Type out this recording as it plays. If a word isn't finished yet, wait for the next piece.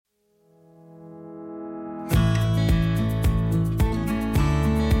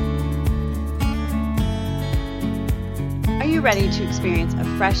you ready to experience a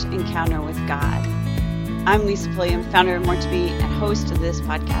fresh encounter with God? I'm Lisa Pulliam, founder of More to Be and host of this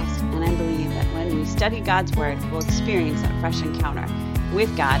podcast, and I believe that when we study God's Word, we'll experience that fresh encounter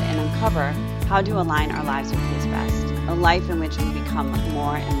with God and uncover how to align our lives with His best, a life in which we become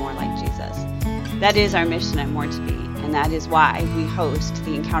more and more like Jesus. That is our mission at More to Be, and that is why we host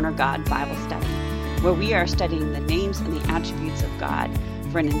the Encounter God Bible Study, where we are studying the names and the attributes of God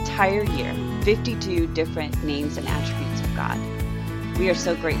for an entire year, 52 different names and attributes of God. We are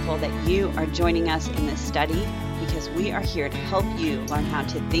so grateful that you are joining us in this study because we are here to help you learn how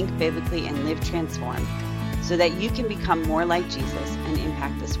to think biblically and live transformed so that you can become more like Jesus and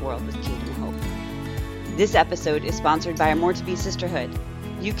impact this world with kingdom hope. This episode is sponsored by our More to Be Sisterhood.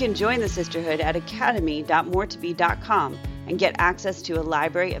 You can join the sisterhood at academy.moretobe.com and get access to a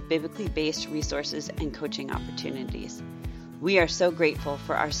library of biblically based resources and coaching opportunities. We are so grateful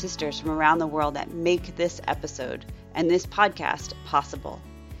for our sisters from around the world that make this episode and this podcast possible.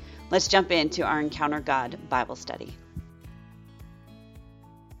 Let's jump into our Encounter God Bible study.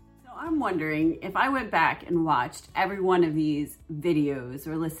 So I'm wondering if I went back and watched every one of these videos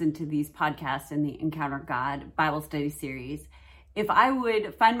or listened to these podcasts in the Encounter God Bible study series, if I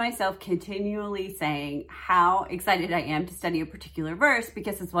would find myself continually saying how excited I am to study a particular verse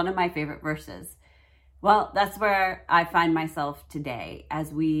because it's one of my favorite verses. Well, that's where I find myself today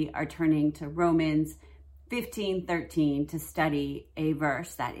as we are turning to Romans 15:13 to study a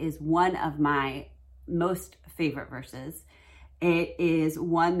verse that is one of my most favorite verses. It is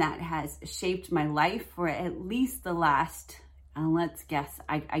one that has shaped my life for at least the last, let's guess,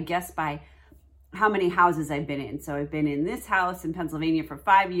 I guess by how many houses I've been in. So I've been in this house in Pennsylvania for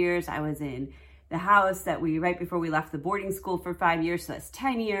 5 years. I was in the house that right before we left the boarding school for 5 years, so that's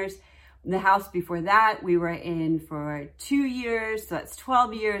 10 years. The house before that, we were in for 2 years, so that's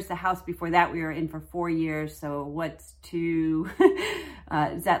 12 years. The house before that, we were in for 4 years, so what's two?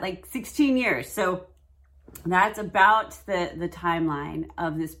 Is that like 16 years? So that's about the timeline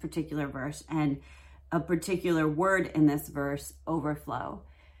of this particular verse and a particular word in this verse, overflow.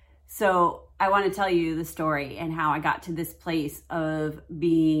 So I want to tell you the story and how I got to this place of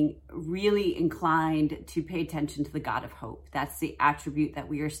being really inclined to pay attention to the God of hope. That's the attribute that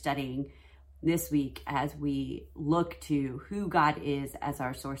we are studying this week as we look to who God is as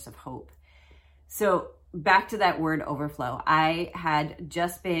our source of hope. So back to that word overflow. I had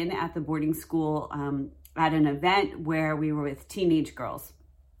just been at the boarding school at an event where we were with teenage girls.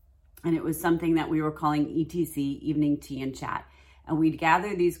 And it was something that we were calling ETC, Evening Tea and Chat. And we'd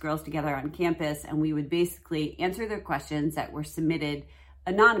gather these girls together on campus and we would basically answer their questions that were submitted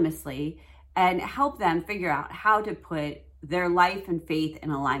anonymously and help them figure out how to put their life and faith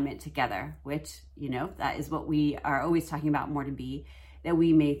in alignment together, which, that is what we are always talking about More to Be, that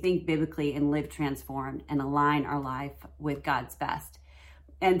we may think biblically and live transformed and align our life with God's best.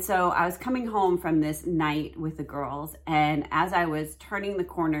 And so I was coming home from this night with the girls, and as I was turning the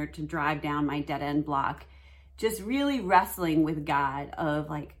corner to drive down my dead-end block, just really wrestling with God of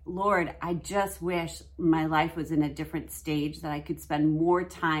like, Lord, I just wish my life was in a different stage, that I could spend more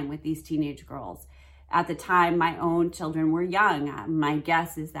time with these teenage girls. At the time, my own children were young. My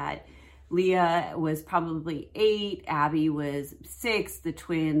guess is that Leah was probably 8, Abby was 6, the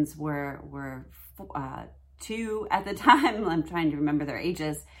twins were 2 at the time. I'm trying to remember their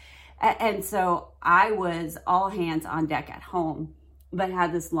ages. And so I was all hands on deck at home, but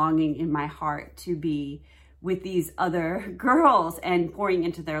had this longing in my heart to be with these other girls and pouring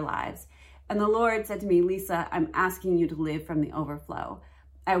into their lives. And the Lord said to me, Lisa, I'm asking you to live from the overflow.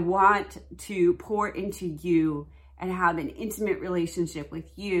 I want to pour into you and have an intimate relationship with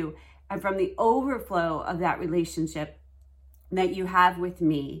you. And from the overflow of that relationship that you have with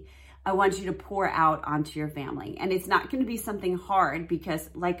me, I want you to pour out onto your family. And it's not going to be something hard because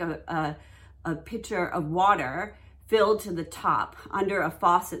like a pitcher of water filled to the top under a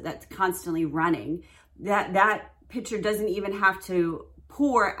faucet that's constantly running, that pitcher doesn't even have to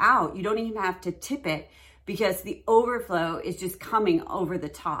pour out. You don't even have to tip it because the overflow is just coming over the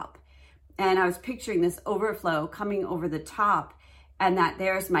top. And I was picturing this overflow coming over the top and that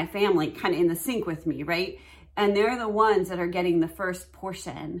there's my family kind of in the sink with me, right? And they're the ones that are getting the first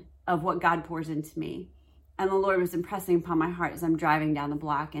portion of what God pours into me. And the Lord was impressing upon my heart as I'm driving down the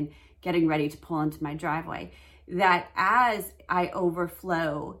block and getting ready to pull into my driveway, that as I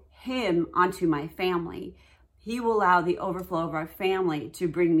overflow Him onto my family, He will allow the overflow of our family to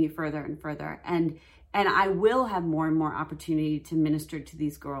bring me further and further. And I will have more and more opportunity to minister to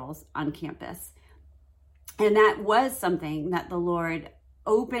these girls on campus. And that was something that the Lord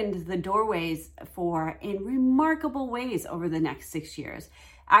opened the doorways for in remarkable ways over the next 6 years.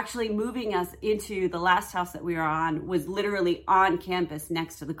 Actually moving us into the last house that we were on was literally on campus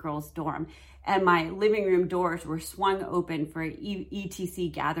next to the girls' dorm. And my living room doors were swung open for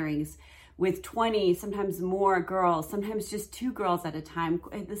ETC gatherings with 20, sometimes more girls, sometimes just 2 girls at a time.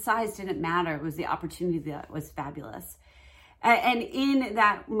 The size didn't matter. It was the opportunity that was fabulous. And in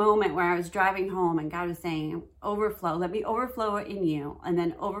that moment where I was driving home and God was saying, overflow, let me overflow in you, and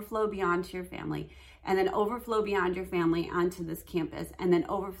then overflow beyond to your family, and then overflow beyond your family onto this campus, and then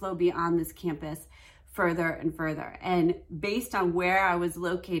overflow beyond this campus further and further. And based on where I was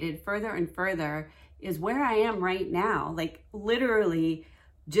located, further and further is where I am right now. Like literally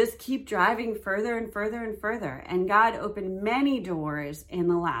just keep driving further and further and further. And God opened many doors in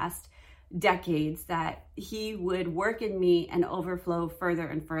the last decades that he would work in me and overflow further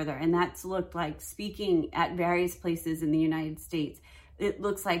and further. And that's looked like speaking at various places in the United States. It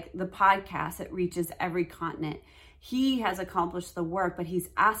looks like the podcast that reaches every continent. He has accomplished the work, but he's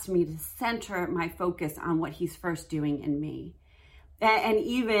asked me to center my focus on what he's first doing in me. And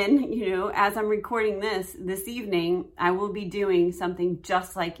even, as I'm recording this evening, I will be doing something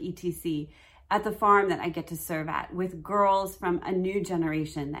just like ETC at the farm that I get to serve at, with girls from a new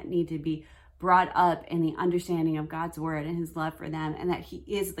generation that need to be brought up in the understanding of God's word and his love for them, and that he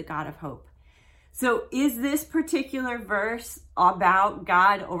is the God of hope. So is this particular verse about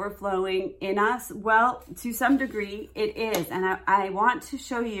God overflowing in us? Well, to some degree it is. And I want to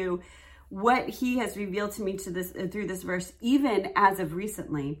show you what he has revealed to me through this verse, even as of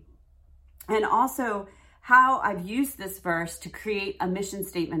recently. And also how I've used this verse to create a mission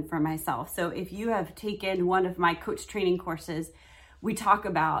statement for myself. So if you have taken one of my coach training courses, we talk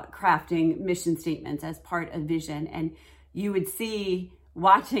about crafting mission statements as part of vision. And you would see,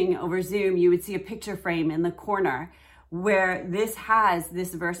 watching over Zoom, you would see a picture frame in the corner where this has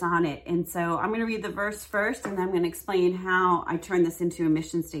this verse on it. And so I'm going to read the verse first, and then I'm going to explain how I turn this into a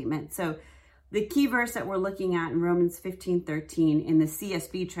mission statement. So the key verse that we're looking at in Romans 15:13 in the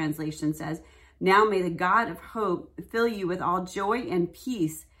CSB translation says, "Now may the God of hope fill you with all joy and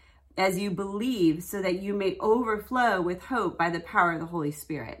peace as you believe, so that you may overflow with hope by the power of the Holy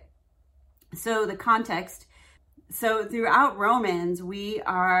Spirit." So the context, so throughout Romans, we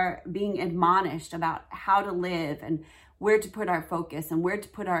are being admonished about how to live and where to put our focus and where to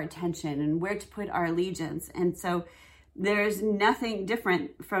put our attention and where to put our allegiance. And so there's nothing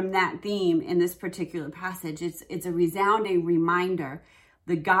different from that theme in this particular passage. It's a resounding reminder.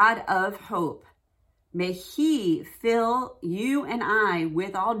 The God of hope, may he fill you and I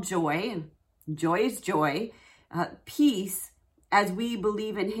with all joy. Joy is joy, peace, as we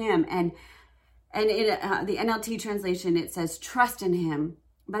believe in him. And in the NLT translation, it says, trust in him.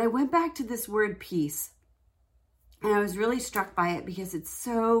 But I went back to this word peace, and I was really struck by it because it's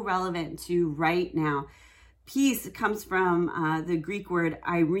so relevant to right now. Peace comes from the Greek word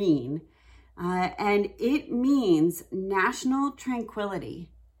eirene, and it means national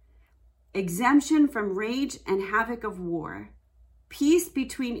tranquility, exemption from rage and havoc of war, peace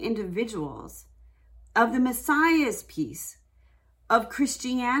between individuals, of the Messiah's peace, of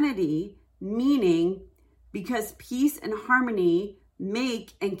Christianity, meaning because peace and harmony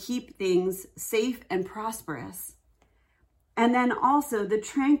make and keep things safe and prosperous. And then also the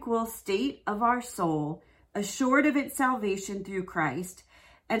tranquil state of our soul, assured of its salvation through Christ,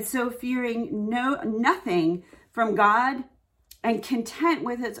 and so fearing nothing from God and content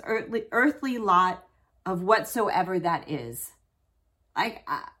with its earthly lot of whatsoever that is.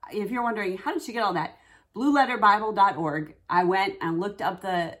 If you're wondering, how did she get all that? blueletterbible.org. I went and looked up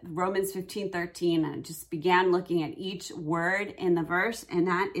the Romans 15:13 and just began looking at each word in the verse, and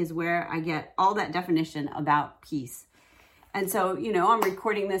that is where I get all that definition about peace. And so, I'm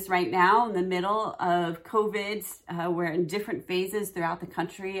recording this right now in the middle of COVID. We're in different phases throughout the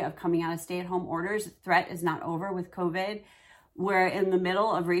country of coming out of stay-at-home orders. The threat is not over with COVID. We're in the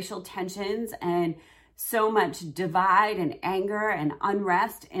middle of racial tensions and so much divide and anger and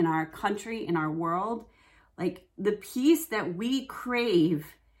unrest in our country, in our world. Like, the peace that we crave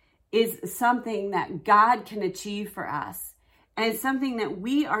is something that God can achieve for us. And it's something that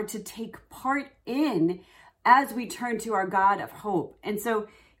we are to take part in as we turn to our God of hope. And so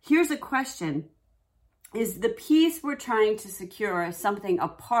here's a question. Is the peace we're trying to secure something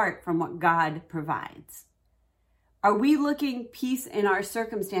apart from what God provides? Are we looking peace in our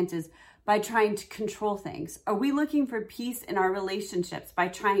circumstances by trying to control things? Are we looking for peace in our relationships by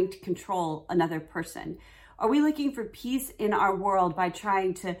trying to control another person? Are we looking for peace in our world by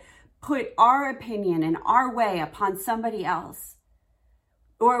trying to put our opinion and our way upon somebody else?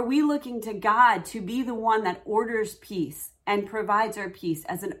 Or are we looking to God to be the one that orders peace and provides our peace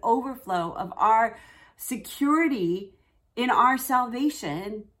as an overflow of our security in our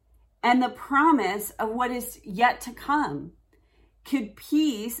salvation and the promise of what is yet to come? Could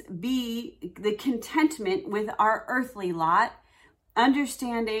peace be the contentment with our earthly lot,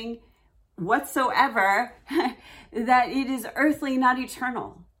 understanding whatsoever that it is earthly, not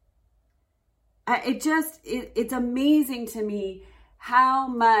eternal? It's amazing to me how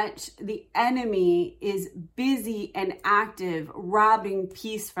much the enemy is busy and active robbing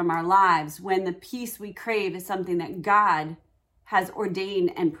peace from our lives when the peace we crave is something that God has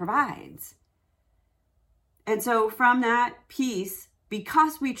ordained and provides. And so from that peace,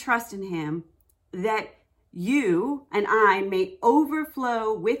 because we trust in him, that you and I may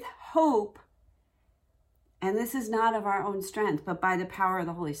overflow with hope. And this is not of our own strength, but by the power of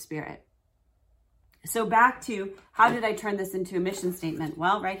the Holy Spirit. So back to, how did I turn this into a mission statement?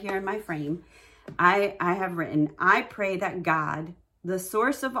 Well, right here in my frame, I have written, I pray that God, the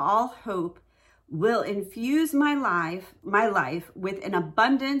source of all hope, will infuse my life with an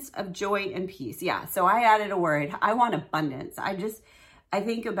abundance of joy and peace. Yeah, so I added a word. I want abundance. I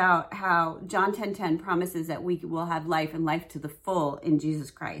think about how John 10:10 promises that we will have life and life to the full in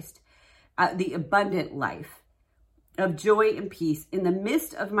Jesus Christ. The abundant life of joy and peace in the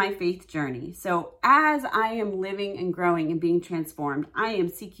midst of my faith journey. So as I am living and growing and being transformed, I am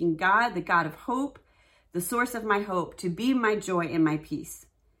seeking God, the God of hope, the source of my hope, to be my joy and my peace,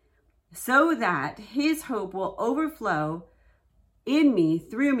 so that his hope will overflow in me,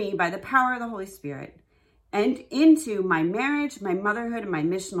 through me, by the power of the Holy Spirit, and into my marriage, my motherhood, and my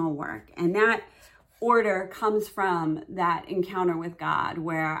missional work. And that order comes from that encounter with God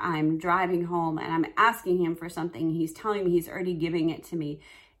where I'm driving home and I'm asking him for something. He's telling me he's already giving it to me.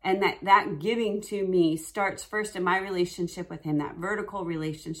 And that giving to me starts first in my relationship with him, that vertical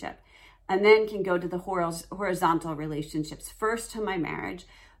relationship, and then can go to the horizontal relationships, first to my marriage,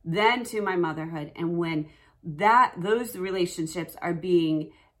 then to my motherhood. And when those relationships are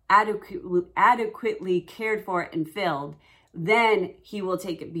being adequately cared for and filled, then he will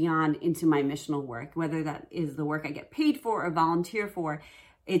take it beyond into my missional work, whether that is the work I get paid for or volunteer for.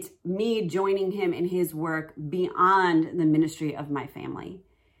 It's me joining him in his work beyond the ministry of my family.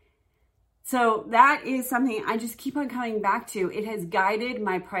 So that is something I just keep on coming back to. It has guided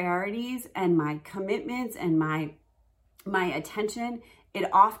my priorities and my commitments and my attention. It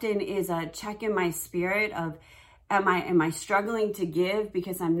often is a check in my spirit of, am I struggling to give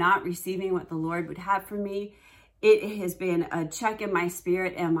because I'm not receiving what the Lord would have for me? It has been a check in my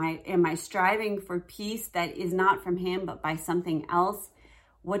spirit. Am I striving for peace that is not from him, but by something else?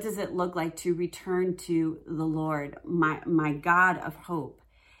 What does it look like to return to the Lord, my God of hope,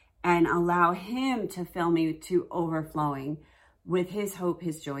 and allow him to fill me to overflowing with his hope,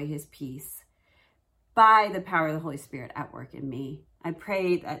 his joy, his peace, by the power of the Holy Spirit at work in me? I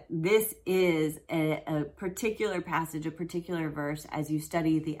pray that this is a particular passage, a particular verse, as you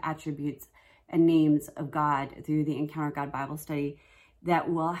study the attributes and names of God through the Encounter God Bible study,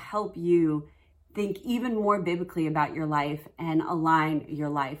 that will help you think even more biblically about your life and align your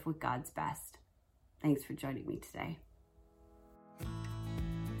life with God's best. Thanks for joining me today.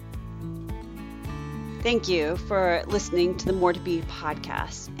 Thank you for listening to the More to Be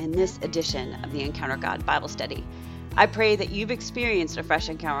podcast and this edition of the Encounter God Bible study. I pray that you've experienced a fresh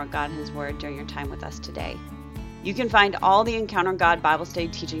encounter with God and his word during your time with us today. You can find all the Encounter God Bible study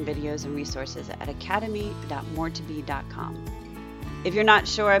teaching videos and resources at academy.moretobe.com. If you're not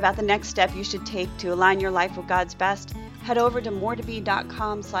sure about the next step you should take to align your life with God's best, head over to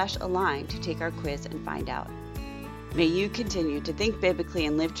moretobe.com/align to take our quiz and find out. May you continue to think biblically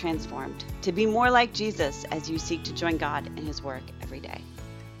and live transformed, to be more like Jesus as you seek to join God in his work every day.